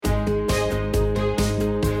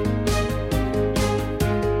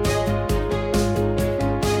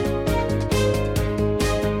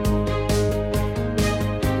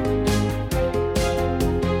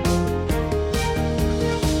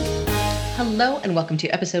Hello and welcome to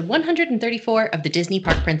episode 134 of the Disney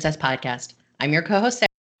Park Princess podcast. I'm your co-host, Sarah.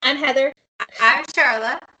 I'm Heather. I'm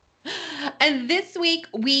Charla. And this week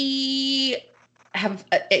we have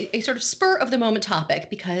a sort of spur of the moment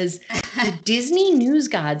topic because the Disney news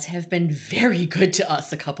gods have been very good to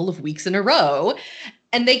us a couple of weeks in a row.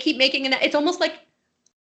 And they keep making it's almost like,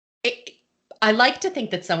 I like to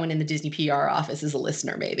think that someone in the Disney PR office is a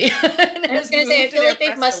listener, maybe. I was going to say, I feel like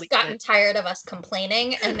they must have gotten tired of us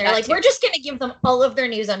complaining, and they're like, we're just going to give them all of their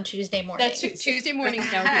news on Tuesday morning. That's true. Tuesday mornings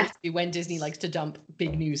now appears to be when Disney likes to dump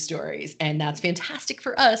big news stories, and that's fantastic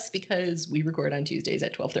for us because we record on Tuesdays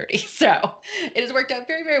at 12:30. So it has worked out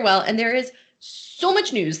very, very well, and there is so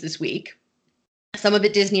much news this week. Some of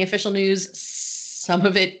it Disney official news, some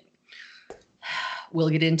of it we'll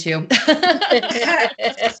get into.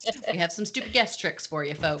 We have some stupid guest tricks for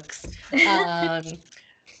you, folks.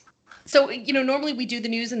 So, normally we do the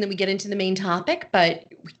news and then we get into the main topic, but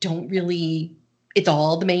we don't really, it's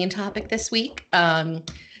all the main topic this week.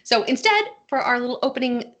 So instead, for our little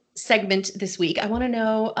opening segment this week, I want to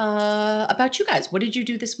know about you guys. What did you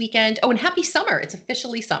do this weekend? Oh, and happy summer. It's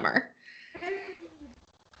officially summer.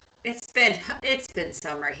 It's been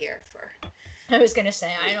summer here for. I was gonna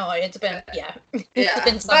say, I know it's been it's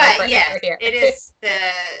been summer but yes, here. It is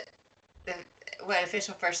the what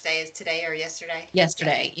official first day is today or yesterday?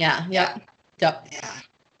 Yesterday, yeah. Good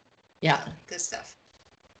stuff.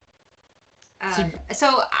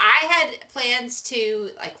 So I had plans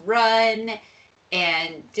to run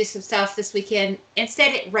and do some stuff this weekend.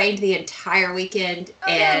 Instead, it rained the entire weekend,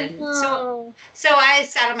 so I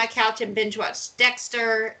sat on my couch and binge watched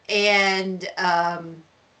Dexter and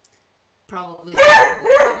probably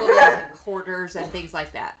Hoarders and things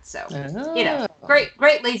like that. So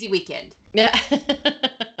great lazy weekend. Yeah.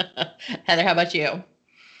 Heather, how about you?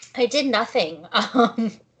 I did nothing.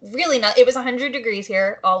 Really not. It was 100 degrees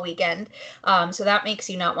here all weekend. So that makes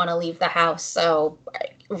you not want to leave the house. So I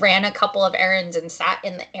ran a couple of errands and sat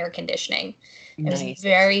in the air conditioning. It was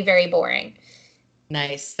very, very boring.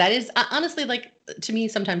 Nice. That is honestly, to me,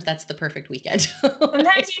 sometimes that's the perfect weekend.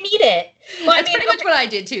 Sometimes you need it. Well, that's pretty much what I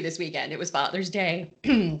did too this weekend. It was Father's Day.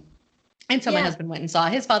 And so my husband went and saw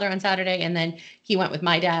his father on Saturday, and then he went with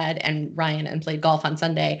my dad and Ryan and played golf on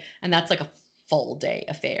Sunday. And that's like a full day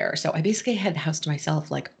affair. So I basically had the house to myself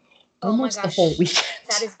almost the whole weekend.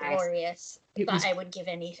 That is glorious. I would give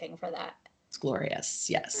anything for that. It's glorious.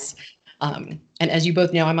 Yes. And as you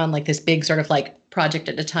both know, I'm on this big sort of project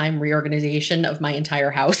at a time reorganization of my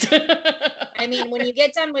entire house. I mean, when you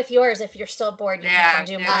get done with yours, if you're still bored, you can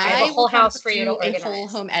do more. I have a whole house for you to organize. A full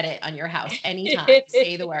home edit on your house anytime.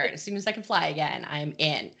 Say the word. As soon as I can fly again, I'm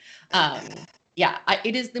in.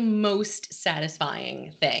 It is the most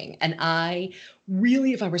satisfying thing. And I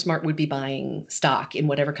really, if I were smart, would be buying stock in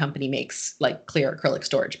whatever company makes clear acrylic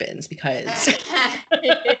storage bins because.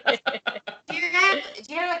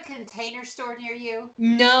 Do you have a Container Store near you?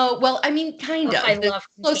 No. Well, I mean, kind of. I love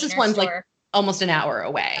the closest one's almost an hour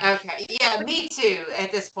away. Okay. Yeah, me too.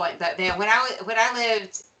 At this point, but when I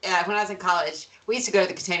was in college, we used to go to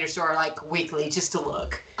the Container Store weekly just to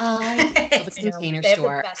look. I love the Container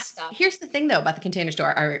Store. The best stuff. Here's the thing, though, about the Container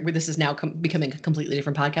Store. This is now becoming a completely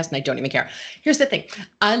different podcast, and I don't even care. Here's the thing.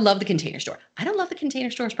 I love the Container Store. I don't love the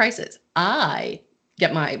Container Store's prices. I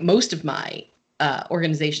get most of my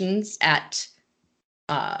organizations at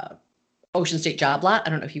Ocean State Job Lot. I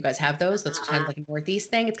don't know if you guys have those. That's kind of like a Northeast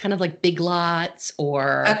thing. It's kind of like Big Lots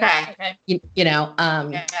or okay.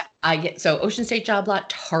 I get Ocean State Job Lot,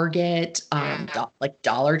 Target,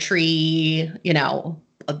 Dollar Tree,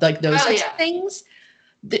 those types of things.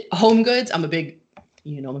 The Home Goods. I'm a big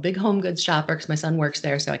Home Goods shopper because my son works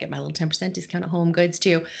there, so I get my little 10% discount at Home Goods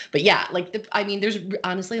too. But yeah, there's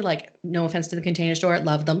honestly no offense to the Container Store,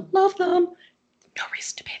 love them. No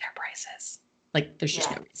reason to pay their prices. There's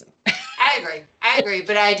just no reason. I agree,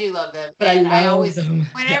 but I do love them. But I always them.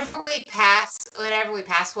 Whenever we pass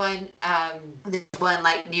one, there's one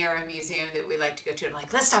near a museum that we like to go to. I'm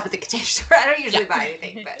let's stop at the Container Store. I don't usually buy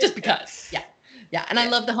anything, but just because. Yeah. And I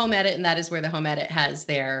love the Home Edit, and that is where the Home Edit has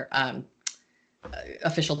their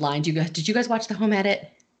official line. Did you guys watch the Home Edit?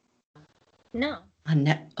 No. On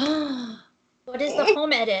net. What is the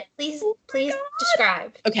Home Edit? Please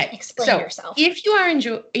describe. Okay. Explain yourself. If you are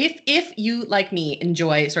if you like me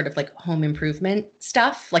enjoy sort of home improvement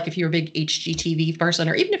stuff, if you're a big HGTV person,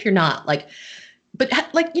 or even if you're not,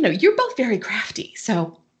 you're both very crafty.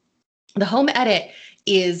 So the Home Edit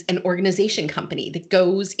is an organization company that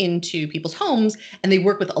goes into people's homes and they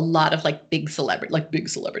work with a lot of big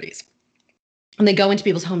celebrities. And they go into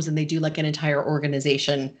people's homes and they do an entire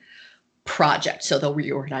organization project. So they'll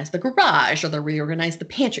reorganize the garage or they'll reorganize the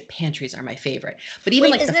pantry. Pantries are my favorite. But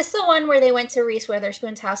even is this the one where they went to Reese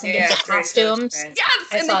Witherspoon's house and did the costumes? Yes,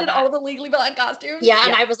 and they did all the Legally Blonde costumes. Yeah,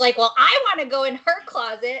 and I was like, well, I want to go in her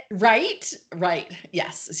closet. Right.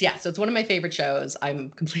 Yes. Yeah. So it's one of my favorite shows.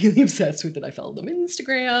 I'm completely obsessed with it. I follow them on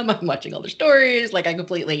Instagram. I'm watching all their stories. Like and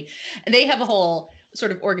they have a whole sort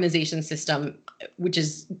of organization system, which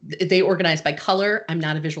is they organize by color. I'm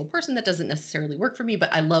not a visual person. That doesn't necessarily work for me,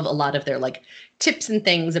 but I love a lot of their like tips and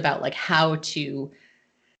things about like how to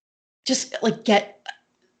just like get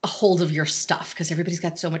a hold of your stuff because everybody's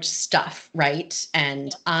got so much stuff, right?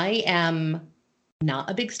 And I am not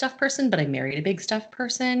a big stuff person, but I married a big stuff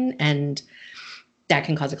person, and that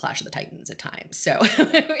can cause a clash of the titans at times. So,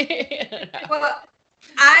 well,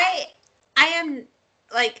 I am.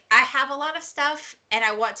 Like, I have a lot of stuff and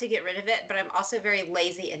I want to get rid of it, but I'm also very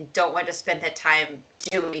lazy and don't want to spend the time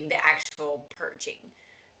doing the actual purging.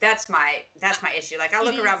 That's my issue. Like, I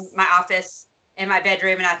look around my office and my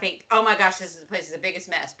bedroom and I think, oh my gosh, this place is the biggest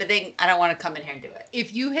mess. But then I don't want to come in here and do it.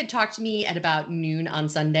 If you had talked to me at about noon on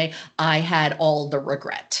Sunday, I had all the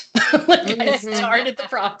regret. I started the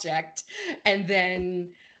project and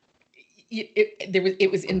then it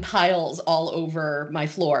was in piles all over my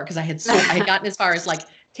floor because I had gotten as far as like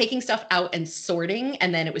taking stuff out and sorting,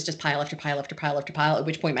 and then it was just pile after pile after pile after pile, at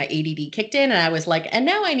which point my ADD kicked in and I was like, and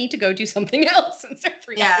now I need to go do something else. And so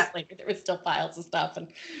 3 hours later, there was still piles of stuff. And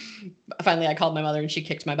finally I called my mother and she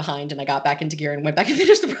kicked my behind and I got back into gear and went back and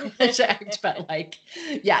finished the project. But like,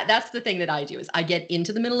 yeah, that's the thing that I do is I get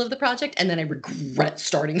into the middle of the project and then I regret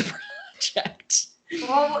starting the project.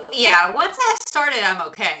 Well, yeah, once I started, I'm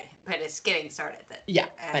okay. But it's getting started. But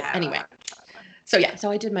anyway.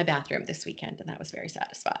 So I did my bathroom this weekend, and that was very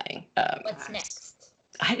satisfying. What's next?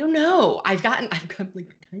 I don't know. I'm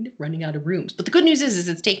like kind of running out of rooms. But the good news is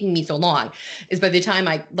it's taking me so long. Is by the time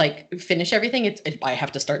I like finish everything, I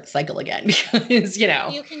have to start the cycle again because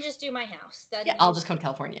you can just do my house. I'll just come to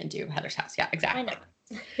California and do Heather's house. Yeah, exactly. I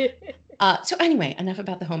know. So anyway, enough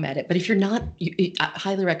about the home edit. But if you're not, I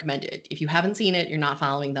highly recommend it. If you haven't seen it, you're not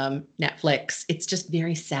following them, Netflix. It's just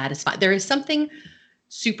very satisfying. There is something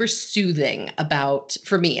super soothing about,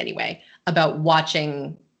 for me anyway, about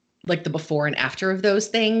watching like the before and after of those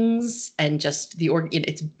things, and just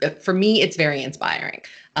it's for me, it's very inspiring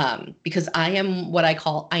because I am what I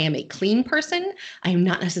am a clean person. I am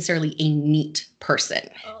not necessarily a neat person.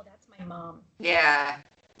 Oh, that's my mom. Yeah.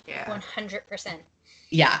 100%.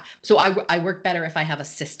 Yeah. So I work better if I have a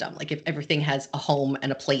system, like if everything has a home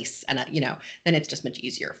and a place and then it's just much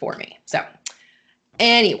easier for me. So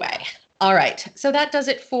anyway, all right. So that does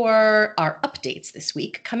it for our updates this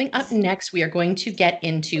week. Coming up next, we are going to get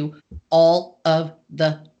into all of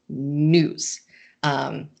the news.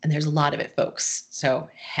 And there's a lot of it, folks. So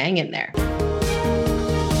hang in there.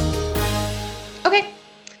 Okay.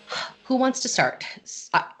 Who wants to start?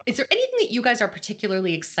 Is there anything that you guys are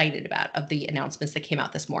particularly excited about of the announcements that came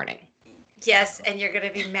out this morning? Yes, and you're going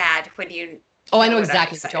to be mad when you. Oh, I know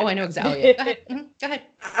exactly. Oh, I know exactly. Yeah. Go ahead. Go ahead.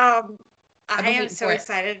 I am so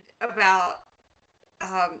excited about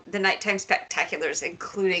the nighttime spectaculars,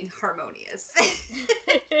 including Harmonious.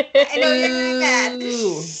 I know you're going to be mad.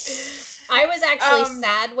 I was actually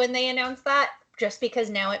sad when they announced that. Just because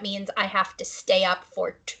now it means I have to stay up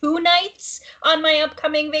for 2 nights on my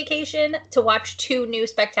upcoming vacation to watch 2 new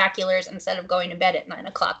spectaculars instead of going to bed at 9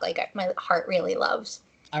 o'clock like my heart really loves.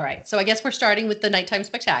 All right. So I guess we're starting with the nighttime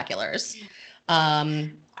spectaculars.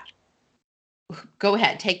 Go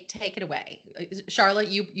ahead. Take it away. Charlotte,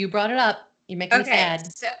 you brought it up. You're making me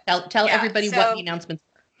sad. So, tell everybody what the announcements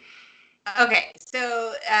are. Okay.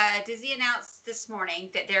 So Disney announced this morning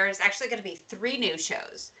that there's actually going to be 3 new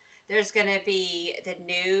shows. There's going to be the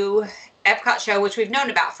new Epcot show, which we've known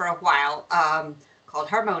about for a while, called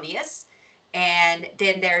Harmonious. And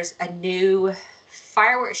then there's a new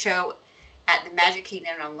fireworks show at the Magic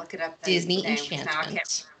Kingdom. I'm looking up the Disney name.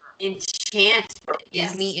 Enchantment. Enchantment.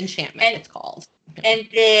 Yes. Disney Enchantment, it's called. And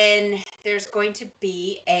then there's going to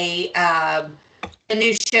be a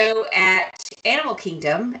new show at Animal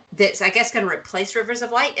Kingdom that's, I guess, going to replace Rivers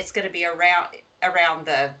of Light. It's going to be around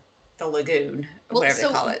the lagoon, whatever they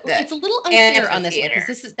call it. It's a little unclear on this one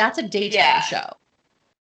because that's a daytime show.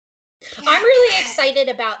 I'm really excited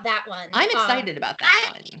about that one. I'm excited about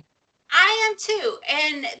that one. I am too,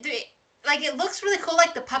 and it looks really cool.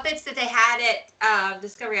 Like the puppets that they had at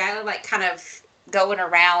Discovery Island, like kind of going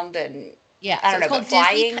around and I don't know,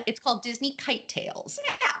 flying. It's called Disney Kite Tales.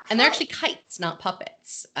 Yeah, and they're actually kites, not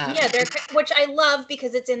puppets. Which I love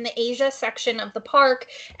because it's in the Asia section of the park.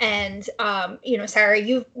 And Sarah,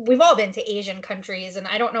 we've all been to Asian countries, and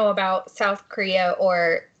I don't know about South Korea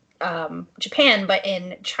or Japan, but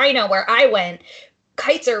in China, where I went,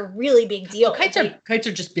 kites are a really big deal. Kites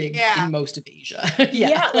are just big in most of Asia.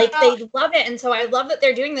 Like they love it. And so I love that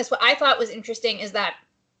they're doing this. What I thought was interesting is that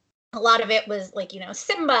a lot of it was like,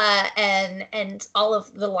 Simba and all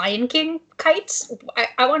of the Lion King kites.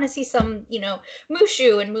 I want to see some,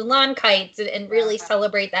 Mushu and Mulan kites and really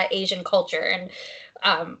celebrate that Asian culture. And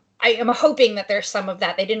I am hoping that there's some of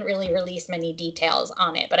that. They didn't really release many details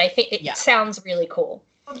on it, but I think it sounds really cool.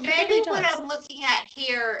 Well, maybe what I'm looking at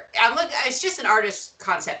here, it's just an artist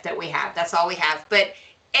concept that we have. That's all we have. But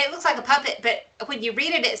it looks like a puppet, but when you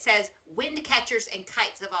read it, it says wind catchers and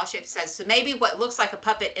kites of all shapes. Says so. Maybe what looks like a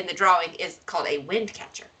puppet in the drawing is called a wind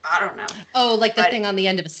catcher. I don't know. Oh, like the thing on the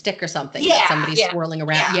end of a stick or something. Yeah, that somebody's swirling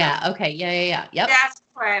around. Yeah. Okay. Yeah. Yep. That's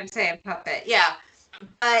why I'm saying puppet. Yeah,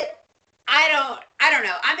 but I don't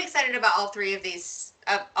know. I'm excited about all three of these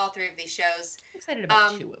shows. I'm excited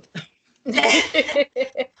about two of them.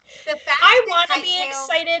 I want to be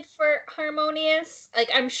excited for Harmonious.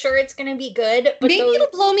 Like, I'm sure it's going to be good. But maybe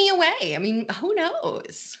it'll blow me away. I mean, who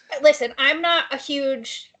knows? Listen, I'm not a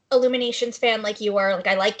huge Illuminations fan like you are. Like,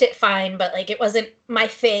 I liked it fine, but like it wasn't my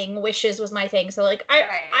thing. Wishes was my thing. So like,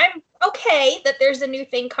 I'm okay that there's a new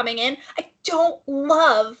thing coming in. I don't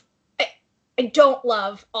love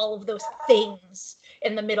all of those things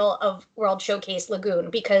in the middle of World Showcase Lagoon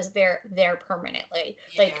because they're there permanently.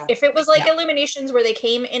 Like if it was like Illuminations where they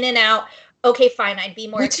came in and out, okay, fine, I'd be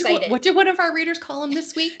more excited. What did one of our readers call them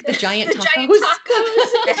this week? The giant tacos. Giant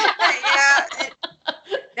tacos. Yeah,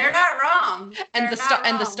 they're not wrong. And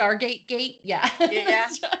the Stargate gate. Yeah.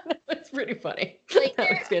 It's pretty funny. Like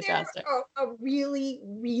they're fantastic. They're a really,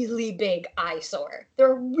 really big eyesore.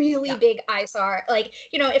 They're a really big eyesore. Like,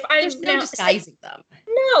 if I'm there's no disguising them.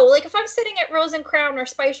 No, like if I'm sitting at Rose and Crown or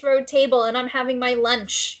Spice Road table and I'm having my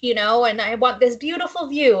lunch, and I want this beautiful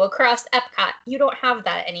view across Epcot, you don't have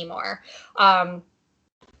that anymore.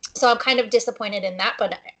 So I'm kind of disappointed in that,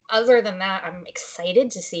 but other than that, I'm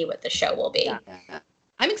excited to see what the show will be. Yeah.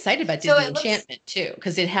 I'm excited about Disney Enchantment too,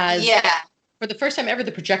 because it has for the first time ever,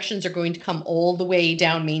 the projections are going to come all the way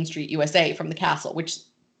down Main Street, USA from the castle, which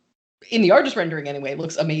in the artist rendering anyway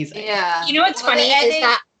looks amazing. Yeah. What's funny is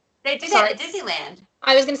that they did that at Disneyland.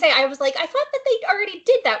 I was going to say, I was like, I thought that they already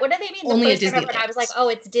did that. What do they mean? Only at Disneyland. I was like, oh,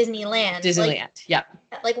 it's Disneyland.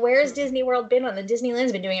 Like, where has Disney World been on? The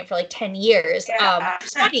Disneyland's been doing it for like 10 years.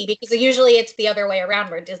 It's funny because usually it's the other way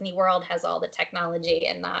around where Disney World has all the technology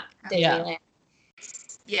and not Disneyland.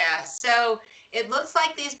 Yeah. So it looks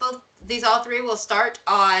like these all three will start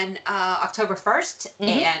on October 1st,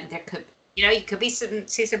 and there could, you could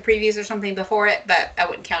see some previews or something before it, but I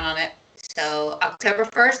wouldn't count on it. So October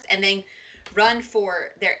 1st, and then run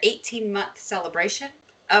for their 18-month celebration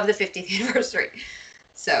of the 50th anniversary.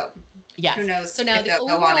 So who knows? So now the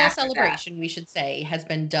overall celebration, we should say, has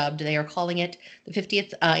been dubbed. They are calling it the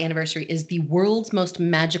 50th anniversary is the world's most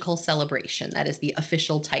magical celebration. That is the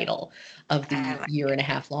official title of the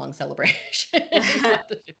year-and-a-half-long celebration of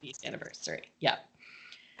the 50th anniversary. Yeah,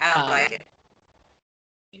 I don't like it.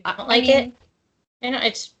 You don't like it?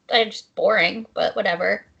 It's just boring, but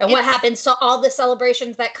whatever. And what happens to all the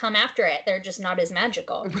celebrations that come after it? They're just not as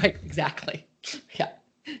magical. Right, exactly.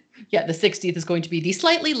 Yeah, the 60th is going to be the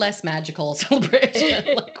slightly less magical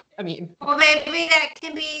celebration. Well, maybe that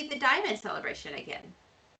can be the Diamond celebration again.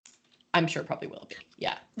 I'm sure it probably will be.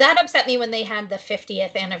 Yeah. That upset me when they had the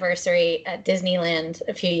 50th anniversary at Disneyland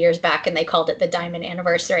a few years back and they called it the Diamond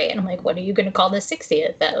anniversary. And I'm like, what are you going to call the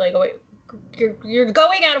 60th? That wait, you're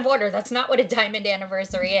going out of order. That's not what a Diamond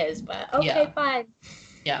anniversary is, but okay, fine.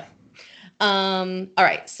 Yeah. All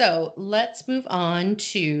right. So let's move on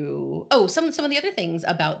to, some of the other things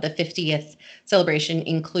about the 50th celebration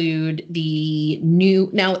include the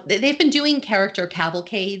now they've been doing character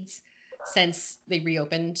cavalcades since they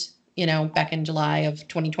reopened, back in July of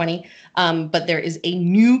 2020. But there is a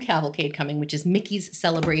new cavalcade coming, which is Mickey's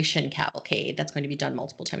Celebration Cavalcade. That's going to be done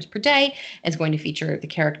multiple times per day. It's going to feature the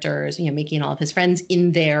characters, Mickey and all of his friends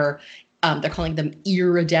in their, they're calling them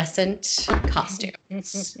iridescent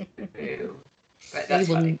costumes.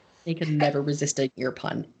 They could never resist an ear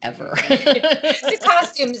pun ever. The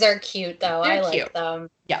costumes are cute, though. They're I cute. Like them.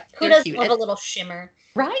 Yeah. Who doesn't love a little shimmer?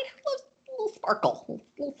 Right? A little sparkle,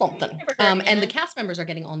 a little something. And the cast members are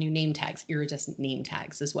getting all new name tags, iridescent name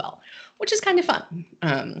tags as well, which is kind of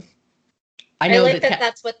fun. I know like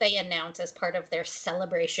that's what they announce as part of their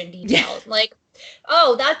celebration details. Yeah. Like,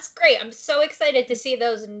 oh, that's great. I'm so excited to see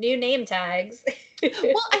those new name tags.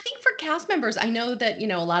 Well, I think for cast members, I know that,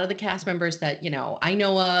 a lot of the cast members that, I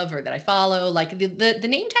know of or that I follow, like the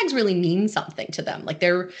name tags really mean something to them. Like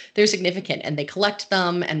they're significant and they collect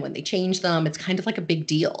them. And when they change them, it's kind of like a big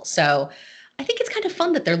deal. So I think it's kind of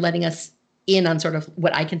fun that they're letting us in on sort of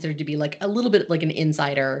what I consider to be like a little bit like an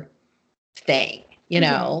insider thing, you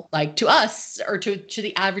know, like to us or to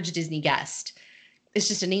the average Disney guest, it's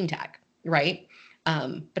just a name tag, right?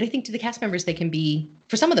 But I think to the cast members, they can be,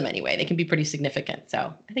 for some of them anyway, they can be pretty significant.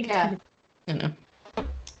 So I think, I don't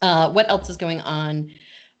know. What else is going on?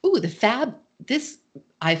 Ooh, the Fab, this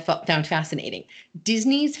I found fascinating.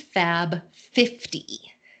 Disney's Fab 50.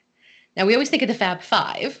 Now, we always think of the Fab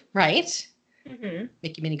Five, right?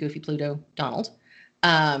 Mickey, Minnie, Goofy, Pluto, Donald.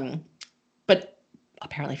 But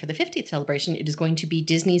apparently for the 50th celebration, it is going to be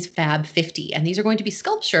Disney's Fab 50. And these are going to be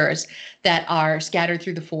sculptures that are scattered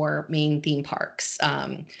through the 4 main theme parks.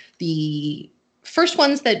 The first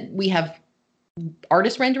ones that we have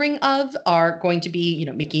artist rendering of are going to be, you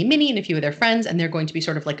know, Mickey and Minnie and a few of their friends, and they're going to be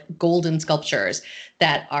sort of like golden sculptures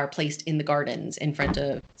that are placed in the gardens in front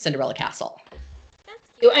of Cinderella Castle. That's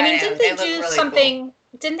cute. I mean, didn't they do really something? Cool.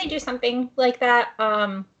 Didn't they do something like that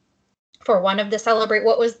for one of the Celebrate?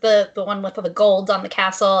 What was the one with the golds on the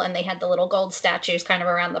castle, and they had the little gold statues kind of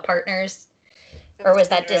around the partners? Or was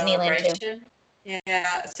that Disneyland too?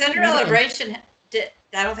 Yeah, Cinderella-bration.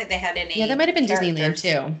 I don't think they had any. Yeah, that might have been characters. Disneyland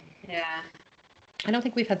too. Yeah. I don't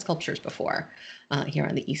think we've had sculptures before here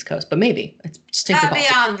on the East Coast, but maybe it's just not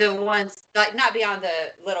beyond the ones, like not beyond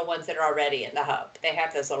the little ones that are already in the hub. They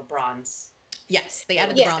have those little bronze. Yes, they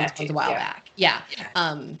added the bronze ones a while back. Yeah.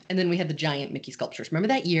 And then we had the giant Mickey sculptures. Remember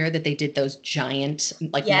that year that they did those giant,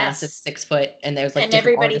 like massive 6 foot, and there's like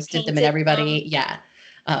different artists did them, and everybody, I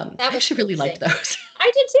actually really liked those.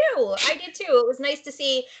 I did too. It was nice to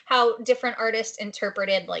see how different artists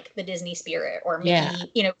interpreted like the Disney spirit or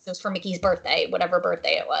Mickey, you know, it was for Mickey's birthday, whatever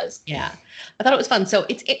birthday it was. Yeah. I thought it was fun. So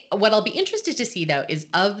what I'll be interested to see though is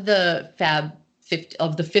of the Fab 50,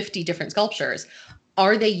 of the 50 different sculptures,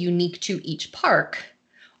 are they unique to each park,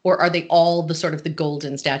 or are they all the sort of the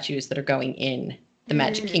golden statues that are going in the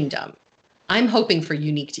Magic Kingdom? I'm hoping for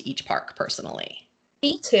unique to each park personally.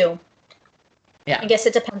 Me too. Yeah. I guess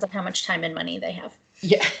it depends on how much time and money they have.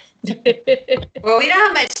 Yeah. Well, we know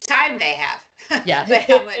how much time they have. Yeah. But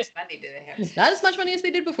how much money do they have? Not as much money as they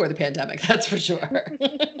did before the pandemic, that's for sure.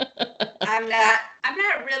 I'm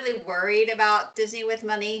not really worried about Disney with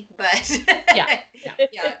money, but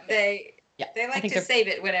they like to save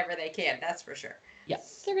it whenever they can, that's for sure. Yeah,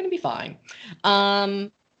 they're going to be fine.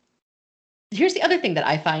 Here's the other thing that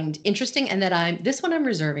I find interesting, and that this one I'm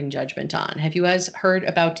reserving judgment on. Have you guys heard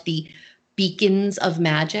about the Beacons of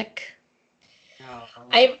Magic?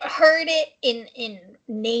 I've heard it in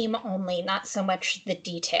name only, not so much the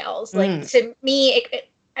details. Like to me,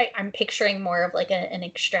 I'm picturing more of like an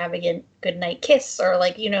extravagant goodnight kiss, or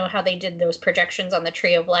like, you know, how they did those projections on the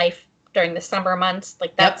Tree of Life during the summer months.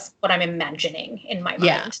 Like that's what I'm imagining in my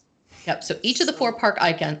mind. Yep. So each of the 4 park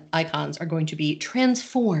icons are going to be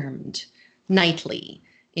transformed nightly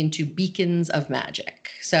into beacons of magic.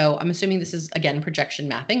 So I'm assuming this is, again, projection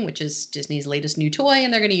mapping, which is Disney's latest new toy,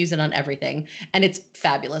 and they're going to use it on everything. And it's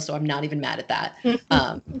fabulous, so I'm not even mad at that.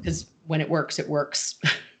 Because when it works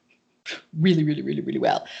really, really, really, really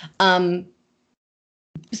well. I'll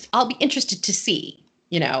be interested to see,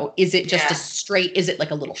 you know, is it just a straight, is it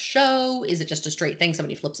like a little show? Is it just a straight thing?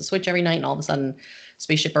 Somebody flips a switch every night and all of a sudden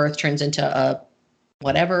Spaceship Earth turns into a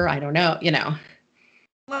whatever, I don't know, you know.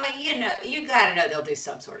 Well, you know, you gotta know they'll do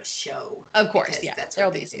some sort of show. Of course,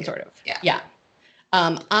 there'll be some sort of,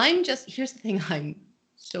 here's the thing I'm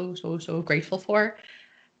so grateful for.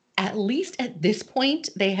 At least at this point,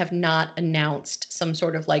 they have not announced some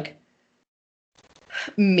sort of like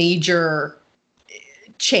major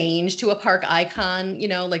change to a park icon, you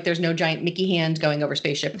know, like there's no giant Mickey hand going over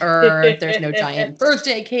Spaceship Earth, there's no giant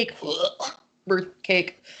birthday cake,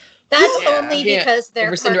 That's only because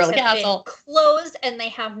their parks have been closed and they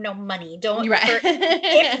have no money.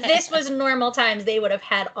 If this was normal times, they would have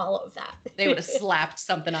had all of that. They would have slapped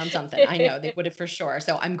something on something. I know they would have for sure.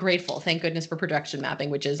 So I'm grateful. Thank goodness for production mapping,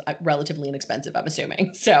 which is relatively inexpensive, I'm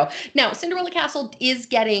assuming. So now Cinderella Castle is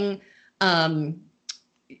getting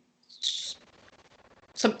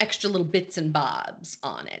some extra little bits and bobs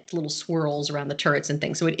on it, little swirls around the turrets and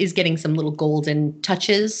things. So it is getting some little golden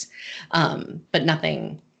touches, but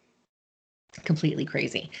nothing completely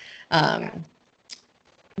crazy.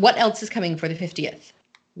 What else is coming for the 50th?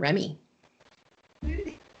 Remy.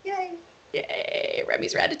 Yay.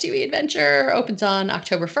 Remy's Ratatouille Adventure opens on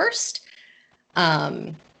October 1st.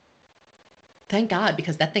 Thank God,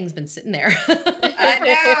 because that thing's been sitting there. I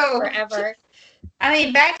know. Forever. I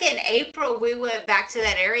mean, back in April, we went back to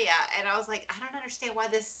that area, and I was like, I don't understand why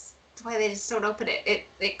they just don't open it.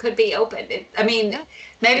 It could be open. Maybe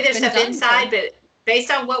there's stuff inside, but based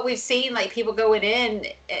on what we've seen, like people going in,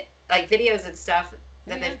 like videos and stuff,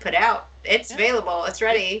 that they've put out. It's available. It's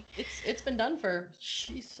ready. It's been done for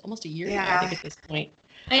almost a year now, I think, at this point.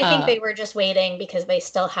 I think they were just waiting because they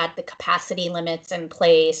still had the capacity limits in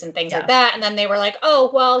place and things like that. And then they were like,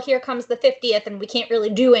 oh, well, here comes the 50th and we can't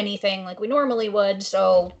really do anything like we normally would.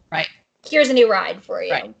 So here's a new ride for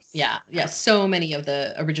you. Right. Yeah. Yeah. So many of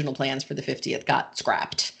the original plans for the 50th got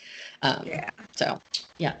scrapped. So,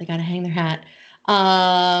 yeah, they got to hang their hat.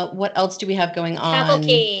 What else do we have going on?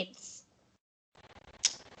 Cavalcades.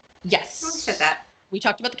 Yes. Who said that? We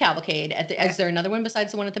talked about the cavalcade. Is there another one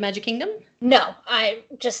besides the one at the Magic Kingdom? No, I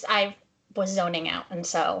was zoning out. And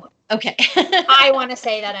so okay. I want to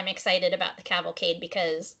say that I'm excited about the cavalcade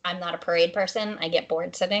because I'm not a parade person. I get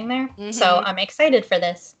bored sitting there. Mm-hmm. So I'm excited for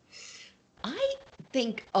this. I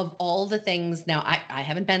think of all the things now, I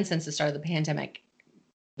haven't been since the start of the pandemic,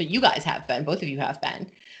 but you guys have been, both of you have been.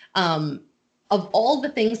 Of all the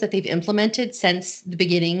things that they've implemented since the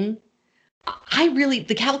beginning,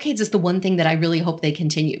 the cavalcades is the one thing that I really hope they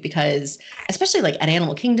continue, because especially like at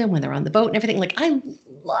Animal Kingdom when they're on the boat and everything, like I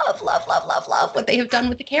love what they have done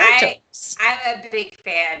with the characters. I'm a big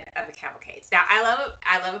fan of the cavalcades. Now I love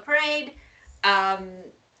a parade. But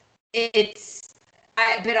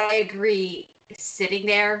I agree, sitting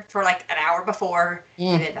there for like an hour before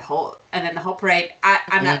and then the whole parade.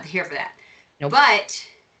 I'm not here for that. Nope. But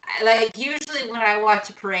like usually when I watch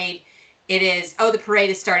a parade, it is, the parade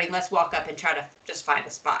is starting. Let's walk up and try to just find a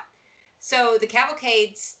spot. So the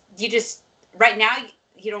cavalcades, right now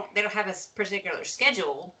they don't have a particular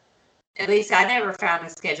schedule. At least I never found a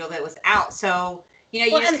schedule that was out. So you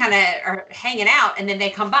just kind of are hanging out and then they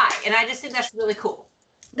come by, and I just think that's really cool.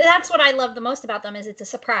 That's what I love the most about them, is it's a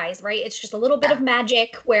surprise, right? It's just a little bit of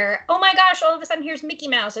magic where, oh my gosh, all of a sudden here's Mickey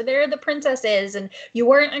Mouse, or there are the princesses, and you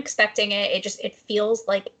weren't expecting it. It feels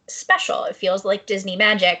like special. It feels like Disney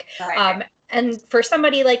magic. Right. And for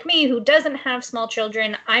somebody like me who doesn't have small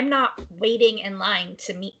children, I'm not waiting in line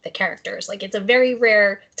to meet the characters. Like, it's a very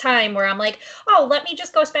rare time where I'm like, oh, let me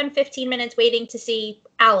just go spend 15 minutes waiting to see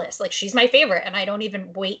Alice. Like, she's my favorite, and I don't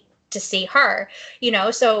even wait to see her,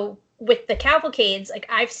 so with the cavalcades, like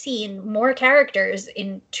I've seen more characters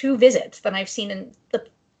in 2 visits than I've seen in the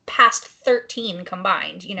past 13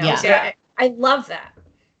 combined, So I love that.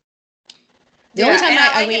 The only time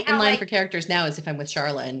I wait in line for characters now is if I'm with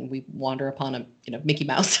Charlotte and we wander upon a Mickey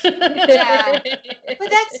Mouse. Yeah.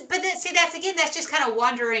 That's just kind of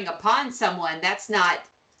wandering upon someone. That's not,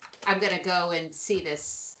 I'm going to go and see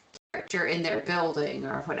this character in their building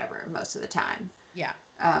or whatever most of the time. Yeah.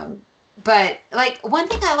 But like one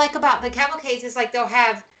thing I like about the cavalcades is like they'll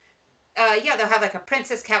have like a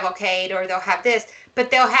princess cavalcade, or they'll have this,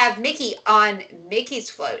 but they'll have Mickey on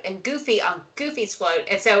Mickey's float and Goofy on Goofy's float.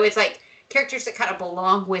 And so it's like characters that kind of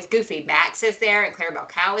belong with Goofy. Max is there and Clarabelle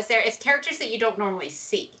Cow is there. It's characters that you don't normally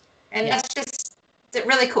see. And that's just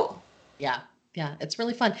really cool. Yeah. Yeah, it's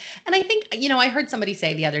really fun. And I think, I heard somebody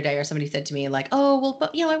say the other day, or somebody said to me like, oh, well,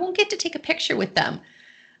 but, I won't get to take a picture with them.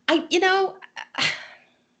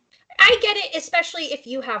 I get it, especially if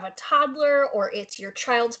you have a toddler or it's your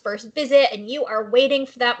child's first visit and you are waiting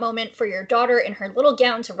for that moment for your daughter in her little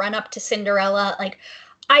gown to run up to Cinderella. Like,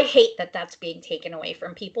 I hate that that's being taken away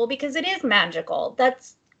from people because it is magical.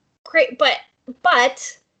 That's great. But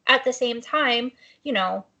at the same time,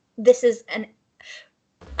 this is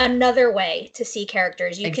another way to see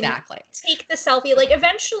characters. You can take the selfie. Like,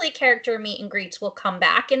 eventually character meet and greets will come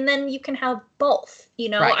back, and then you can have both.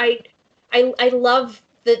 Right. I love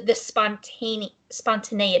the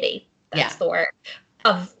spontaneity, that's the word,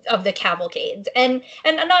 of the cavalcades. And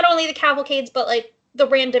not only the cavalcades, but like the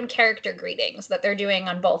random character greetings that they're doing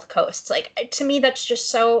on both coasts. Like, to me, that's just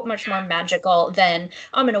so much more magical than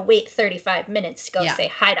I'm going to wait 35 minutes to go say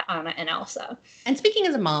hi to Anna and Elsa. And speaking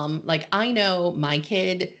as a mom, like, I know my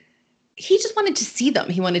kid, he just wanted to see them.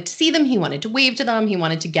 He wanted to see them. He wanted to wave to them. He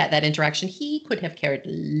wanted to get that interaction. He could have cared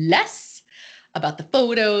less about the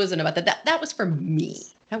photos and about that was for me.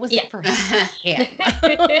 That wasn't for him.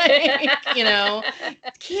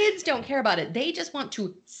 Kids don't care about it. They just want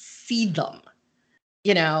to see them,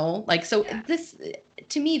 so this,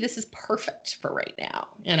 to me, this is perfect for right now,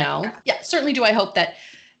 Yeah, certainly do I hope that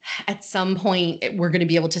at some point we're going to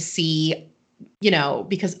be able to see,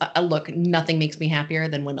 because look, nothing makes me happier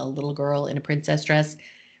than when a little girl in a princess dress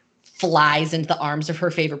flies into the arms of her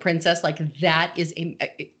favorite princess. Like, that is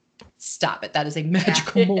stop it. That is a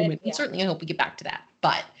magical moment. And certainly I hope we get back to that.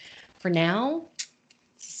 But for now,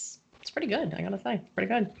 it's pretty good. I gotta say,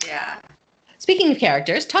 pretty good. Yeah. Speaking of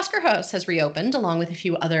characters, Tusker House has reopened along with a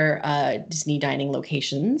few other Disney dining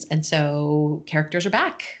locations. And so characters are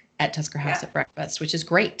back at Tusker House at breakfast, which is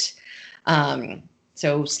great.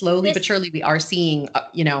 So slowly but surely we are seeing,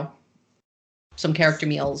 some character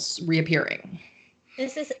meals reappearing.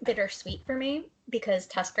 This is bittersweet for me because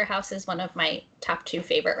Tusker House is one of my top 2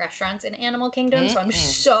 favorite restaurants in Animal Kingdom. So I'm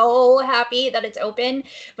so happy that it's open,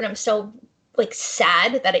 but I'm so like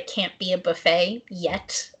sad that it can't be a buffet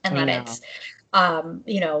yet, and that it's,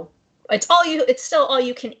 it's still all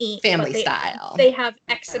you can eat. Family style. They have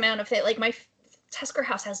X amount of it. Like my Tusker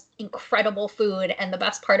House has incredible food, and the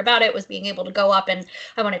best part about it was being able to go up and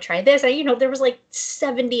I want to try this. There was like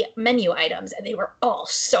 70 menu items, and they were all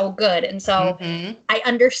so good. And so I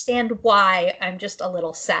understand why I'm just a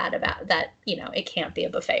little sad about that. It can't be a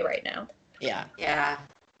buffet right now. Yeah. Yeah.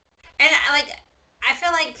 And I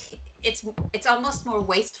feel like it's almost more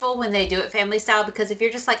wasteful when they do it family style, because if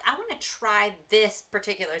you're just like, I want to try this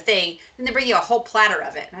particular thing, then they bring you a whole platter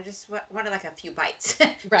of it, and I just wanted like a few bites.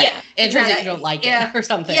 Right. Yeah, and turns out you don't like it or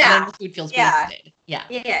something. Yeah. And then the food feels wasted. Yeah.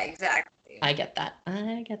 Yeah, exactly. I get that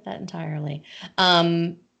entirely.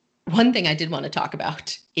 One thing I did want to talk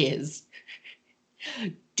about is,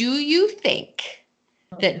 do you think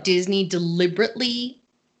that Disney deliberately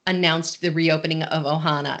announced the reopening of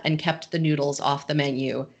Ohana and kept the noodles off the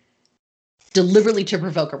menu deliberately to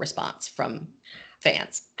provoke a response from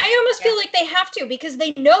fans? I almost feel like they have to, because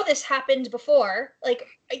they know this happened before. Like,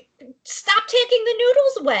 stop taking the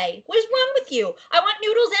noodles away. What is wrong with you? I want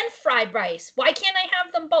noodles and fried rice. Why can't I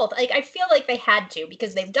have them both? Like, I feel like they had to,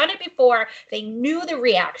 because they've done it before. They knew the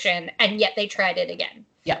reaction, and yet they tried it again.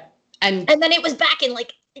 Yeah. And then it was back in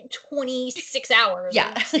like 26 hours.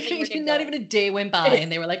 Yeah. Not even a day went by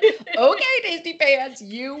and they were like, okay, Disney fans,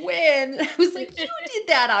 you win. I was like, you did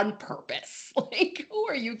that on purpose. Like, who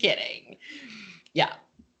are you kidding? Yeah.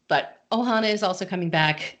 But Ohana is also coming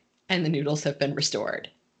back and the noodles have been restored.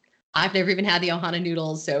 I've never even had the Ohana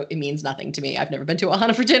noodles, so it means nothing to me. I've never been to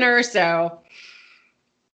Ohana for dinner, so.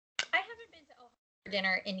 I haven't been to Ohana for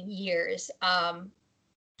dinner in years.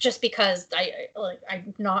 Just because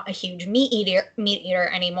I'm not a huge meat eater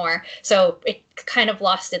anymore, so it kind of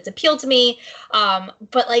lost its appeal to me.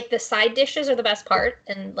 But like the side dishes are the best part,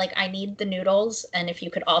 and like I need the noodles. And if you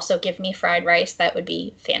could also give me fried rice, that would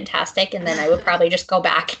be fantastic. And then I would probably just go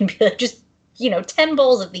back and be like, just 10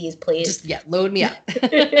 bowls of these, please. Just load me up.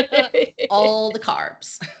 All the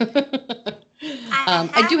carbs.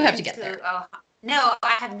 I do have to get there. No,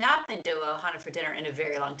 I have not been to Ohana for dinner in a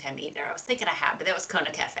very long time either. I was thinking I have, but that was Kona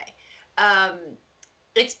Cafe. I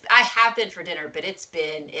have been for dinner, but it's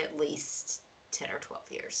been at least 10 or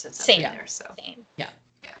 12 years since I've been there. So Same. Yeah.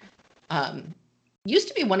 Used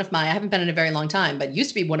to be I haven't been in a very long time, but used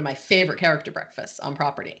to be one of my favorite character breakfasts on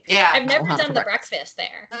property. Yeah. I've never done the breakfast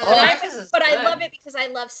there. But I love it because I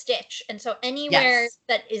love Stitch. And so anywhere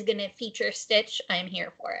that is going to feature Stitch, I'm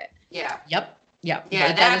here for it. Yeah. Yep. Yeah,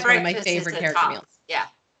 that is one of my favorite character meals. Yeah,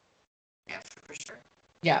 for sure.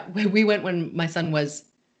 Yeah, we went when my son was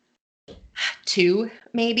 2,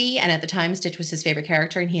 maybe, and at the time Stitch was his favorite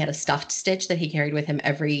character, and he had a stuffed Stitch that he carried with him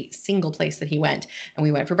every single place that he went. And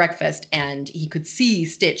we went for breakfast, and he could see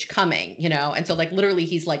Stitch coming, and so like literally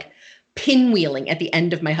he's like pinwheeling at the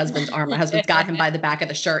end of my husband's arm. My husband's got him by the back of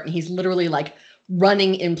the shirt, and he's literally like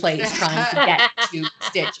running in place trying to get to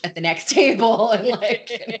Stitch at the next table, and like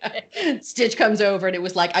Stitch comes over, and it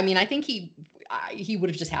was like, I mean, I think he would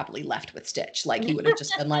have just happily left with Stitch. Like he would have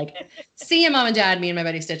just been like, see you, Mom and Dad, me and my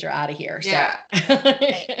buddy Stitch are out of here. Yeah. So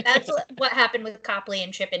right. That's what happened with Copley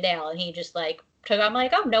and Chip and Dale, and he just like took on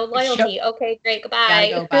like, oh, no loyalty. Okay, great, goodbye.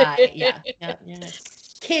 Gotta go bye. Yeah.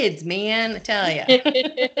 Kids, man, I tell you.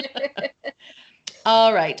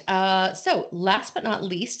 All right. So last but not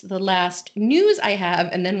least, the last news I have,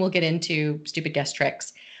 and then we'll get into stupid guest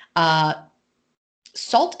tricks.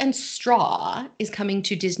 Salt and Straw is coming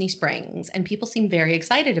to Disney Springs, and people seem very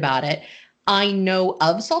excited about it. I know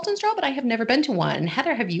of Salt and Straw, but I have never been to one.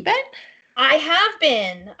 Heather, have you been? I have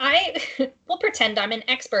been. I will pretend I'm an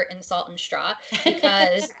expert in Salt and Straw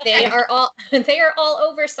because they are all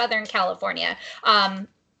over Southern California.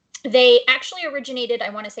 They actually originated,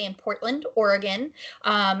 I want to say, in Portland, Oregon,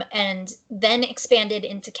 and then expanded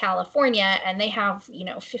into California. And they have,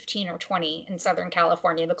 15 or 20 in Southern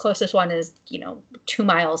California. The closest one is, 2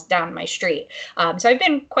 miles down my street. So I've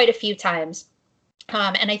been quite a few times.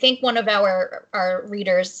 And I think one of our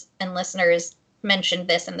readers and listeners mentioned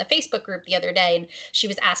this in the Facebook group the other day, and she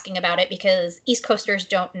was asking about it because East Coasters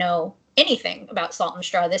don't know anything about Salt and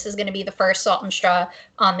Straw. This is going to be the first Salt and Straw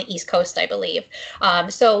on the East Coast, I believe.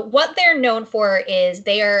 So what they're known for is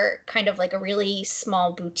they are kind of like a really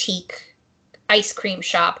small boutique ice cream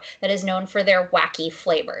shop that is known for their wacky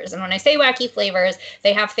flavors. And when I say wacky flavors,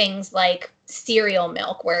 they have things like cereal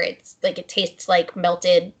milk, where it's like it tastes like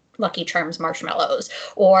melted Lucky Charms marshmallows,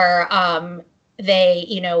 or they,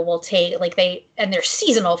 will take and they're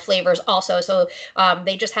seasonal flavors also. So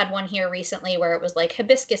they just had one here recently where it was like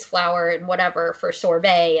hibiscus flower and whatever for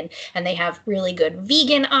sorbet, and they have really good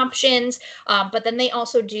vegan options. But then they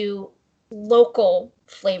also do local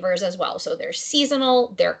flavors as well. So they're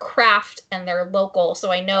seasonal, they're craft, and they're local.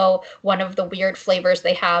 So I know one of the weird flavors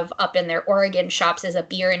they have up in their Oregon shops is a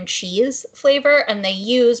beer and cheese flavor, and they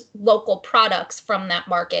use local products from that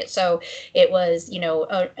market. So it was,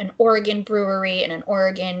 an Oregon brewery and an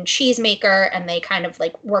Oregon cheesemaker, and they kind of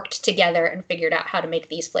worked together and figured out how to make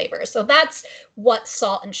these flavors. So that's what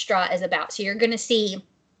Salt and Straw is about. So you're going to see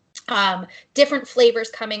different flavors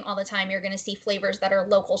coming all the time. You're going to see flavors that are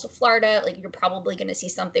local to Florida. You're probably going to see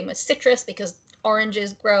something with citrus because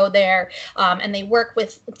oranges grow there. And they work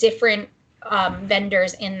with different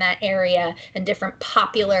vendors in that area and different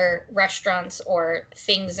popular restaurants or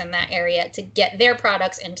things in that area to get their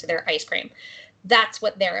products into their ice cream. That's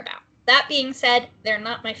what they're about. That being said, they're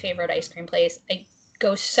not my favorite ice cream place. I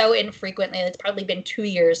go so infrequently. It's probably been 2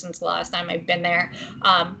 years since the last time I've been there.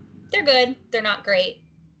 They're good. They're not great.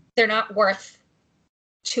 They're not worth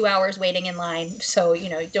 2 hours waiting in line. So, you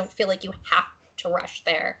don't feel like you have to rush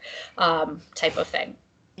there, type of thing.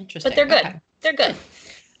 Interesting. But they're good. Okay. They're good.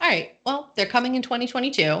 All right. Well, they're coming in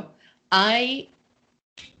 2022.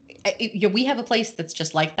 We have a place that's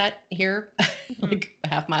just like that here, like a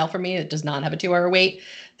half mile from me. It does not have a 2-hour wait,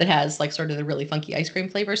 that has sort of the really funky ice cream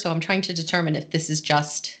flavor. So I'm trying to determine if this is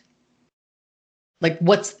just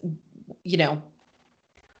what's,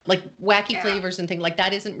 wacky flavors and things like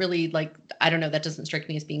that isn't really I don't know, that doesn't strike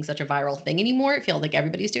me as being such a viral thing anymore. I feel like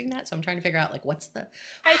everybody's doing that. So I'm trying to figure out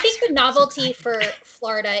I think the novelty for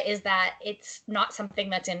Florida is that it's not something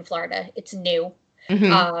that's in Florida. It's new.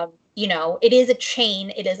 Mm-hmm. It is a chain.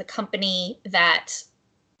 It is a company that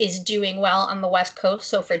is doing well on the West Coast.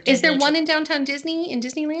 So for Disney, is there one in downtown Disney, in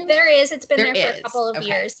Disneyland? There is. It's been there for a couple of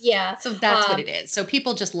years. Yeah. So that's what it is. So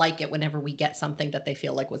people just like it whenever we get something that they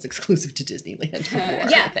feel like was exclusive to Disneyland before.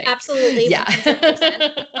 Yeah, absolutely. Yeah. And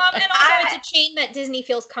also it's a chain that Disney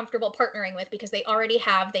feels comfortable partnering with because they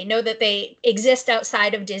know that they exist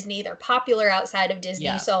outside of Disney. They're popular outside of Disney.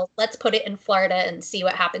 Yeah. So let's put it in Florida and see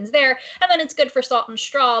what happens there. And then it's good for Salt and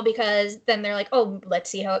Straw because then they're like, oh, let's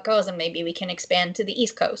see how it goes. And maybe we can expand to the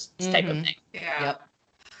East Coast. Type of thing. Yeah. Yep.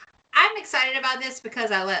 I'm excited about this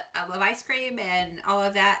because I love ice cream and all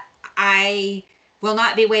of that. I will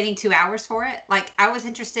not be waiting 2 hours for it. I was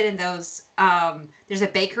interested in those. There's a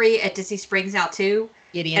bakery at Disney Springs now too.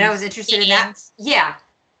 Gideon's. And I was interested in that. Yeah.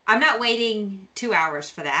 I'm not waiting 2 hours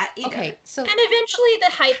for that either. Okay. So and eventually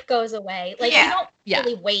the hype goes away. You don't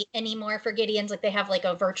really wait anymore for Gideon's. They have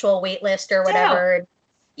a virtual wait list or whatever.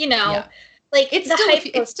 Yeah.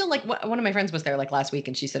 It's still one of my friends was there last week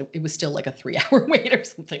and she said it was still a 3-hour wait or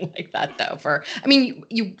something like that though.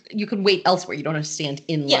 You could wait elsewhere. You don't have to stand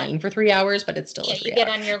in line for 3 hours, but it's still a 3 you get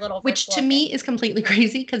on your little which to me is completely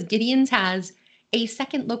crazy because Gideon's has a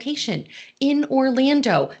second location in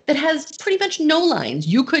Orlando that has pretty much no lines.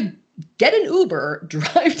 You could get an Uber,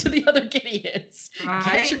 drive to the other Gideon's,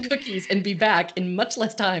 get your cookies, and be back in much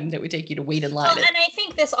less time than it would take you to wait in line. Well, and I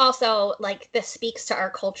think this also, this speaks to our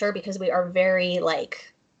culture because we are very,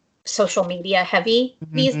 social media heavy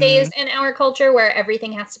these days in our culture where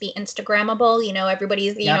everything has to be Instagrammable.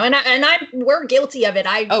 Everybody's, we're guilty of it.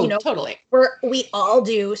 Totally. We all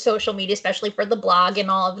do social media, especially for the blog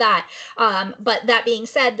and all of that. But that being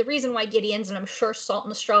said, the reason why Gideon's, and I'm sure Salt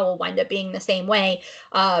and Straw will wind up being the same way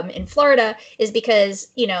in Florida, is because,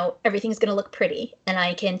 everything's going to look pretty and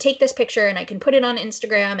I can take this picture and I can put it on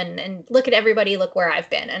Instagram and look at everybody, look where I've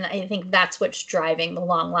been. And I think that's what's driving the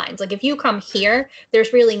long lines. If you come here,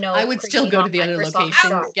 there's really no I would still go to the other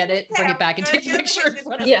location, get it, bring it back, and take a picture in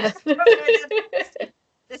front of it.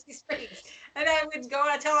 Disney Springs. And I would go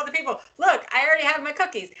and tell other people, look, I already have my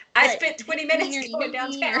cookies. I spent 20 minutes going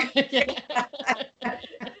downtown.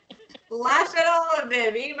 Laughing at all of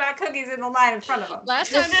them, eating my cookies in the line in front of them.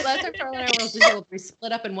 Last time Charlie and I were we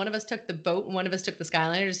split up and one of us took the boat and one of us took the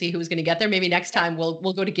Skyliner to see who was going to get there. Maybe next time we'll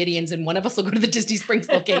go to Gideon's and one of us will go to the Disney Springs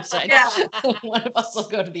location. One of us will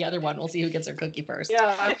go to the other one. We'll see who gets her cookie first.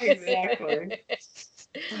 Yeah, exactly.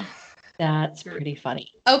 That's pretty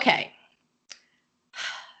funny. Okay.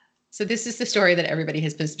 So this is the story that everybody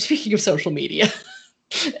has been, speaking of social media.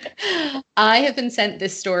 I have been sent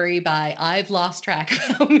this story by, I've lost track of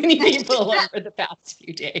how many people over the past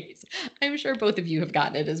few days. I'm sure both of you have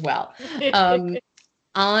gotten it as well. On,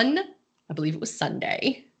 I believe it was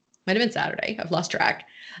Sunday, might have been Saturday, I've lost track.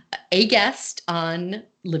 A guest on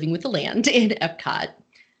Living with the Land in Epcot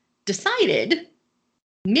decided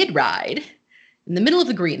mid-ride in the middle of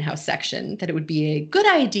the greenhouse section that it would be a good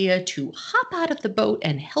idea to hop out of the boat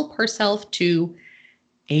and help herself to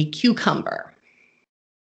a cucumber.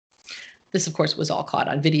 This, of course, was all caught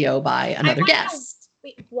on video by another guest.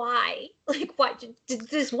 Wait, why? Like, why? Did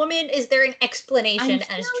this woman, is there an explanation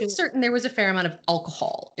I'm certain there was a fair amount of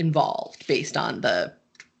alcohol involved based on the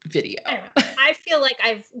video. I feel like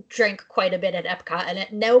I've drank quite a bit at Epcot, and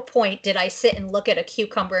at no point did I sit and look at a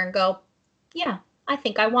cucumber and go, yeah, I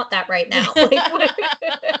think I want that right now.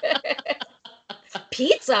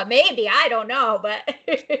 Pizza, maybe, I don't know, but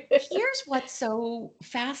here's what's so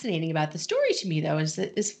fascinating about the story to me, though, is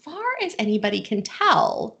that as far as anybody can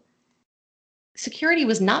tell, security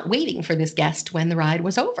was not waiting for this guest when the ride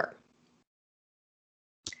was over.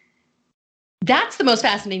 That's the most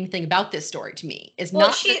fascinating thing about this story to me.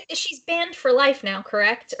 She's banned for life now,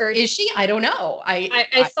 correct? Or is she? I don't know.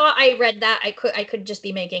 I thought I read that. I could just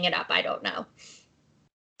be making it up. I don't know.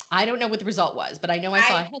 I don't know what the result was, but I know I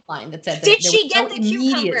saw a headline that said that did there she was get no the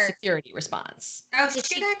immediate cucumber? Security response. Oh,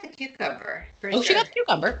 she got the cucumber. She got the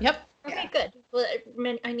cucumber. Yep. Okay, good. Well,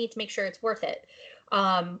 I need to make sure it's worth it.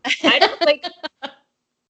 I don't like.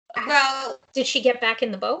 Well, did she get back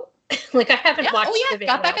in the boat? Like, I haven't watched the video.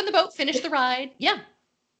 Got back on the boat, finished the ride. Yeah.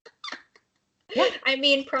 I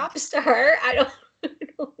mean, props to her. I don't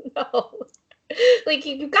know. Like,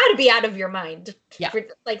 you've got to be out of your mind for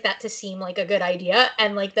like that to seem like a good idea.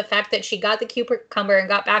 And like the fact that she got the cucumber and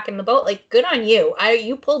got back in the boat, like, good on you.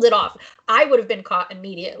 You pulled it off. I would have been caught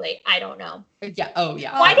immediately. I don't know. Yeah. Oh,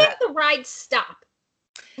 yeah. Why didn't the ride stop?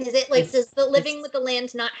 Is it like, does the Living with the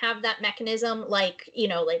Land not have that mechanism like,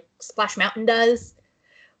 like Splash Mountain does,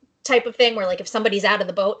 type of thing, where like if somebody's out of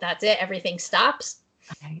the boat, that's it, everything stops?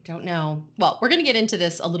 I don't know. Well, we're going to get into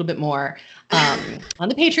this a little bit more on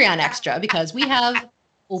the Patreon Extra, because we have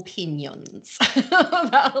opinions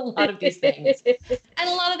about a lot of these things and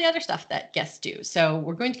a lot of the other stuff that guests do. So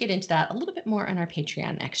we're going to get into that a little bit more on our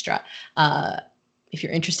Patreon Extra. If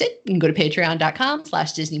you're interested, you can go to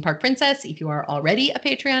patreon.com/Disney Park Princess. If you are already a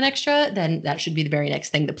Patreon Extra, then that should be the very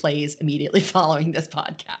next thing that plays immediately following this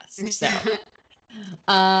podcast. So,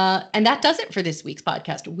 and that does it for this week's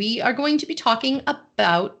podcast. We are going to be talking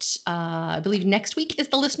about, I believe next week is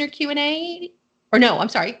the listener Q&A. Or no, I'm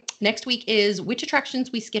sorry. Next week is which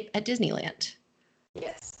attractions we skip at Disneyland.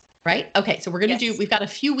 Yes. Right? Okay, so we're going to we've got a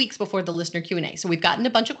few weeks before the listener Q&A. So we've gotten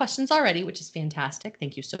a bunch of questions already, which is fantastic.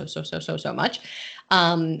 Thank you so much.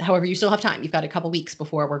 However, you still have time. You've got a couple weeks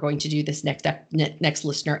before we're going to do this next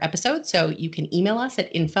listener episode. So you can email us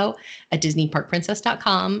at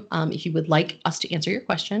info@disneyparkprincess.com if you would like us to answer your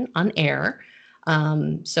question on air.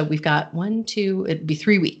 So we've got it'd be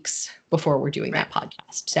 3 weeks before we're doing that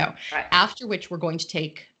podcast. So after which we're going to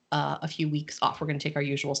take a few weeks off. We're going to take our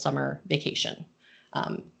usual summer vacation.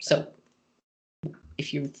 So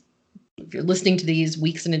if you're listening to these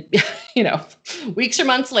weeks and weeks or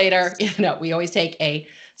months later, we always take a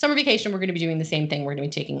summer vacation. We're going to be doing the same thing. We're going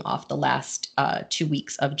to be taking off the last 2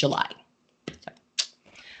 weeks of July. So,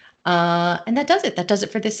 and that does it. That does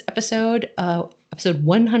it for this episode, episode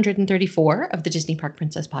 134 of the Disney Park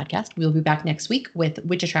Princess podcast. We'll be back next week with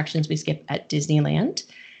which attractions we skip at Disneyland.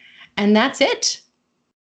 And that's it.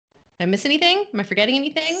 Did I miss anything? Am I forgetting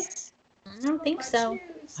anything? I don't think so.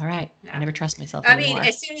 All right. No. I never trust myself anymore. I mean,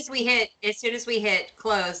 as soon as we hit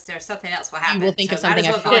close, there's something else will happen. You will think of something.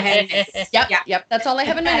 We'll go ahead and Yep. That's all I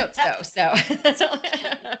have in my notes, though. So that's all.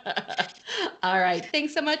 All right.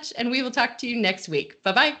 Thanks so much, and we will talk to you next week.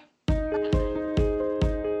 Bye-bye.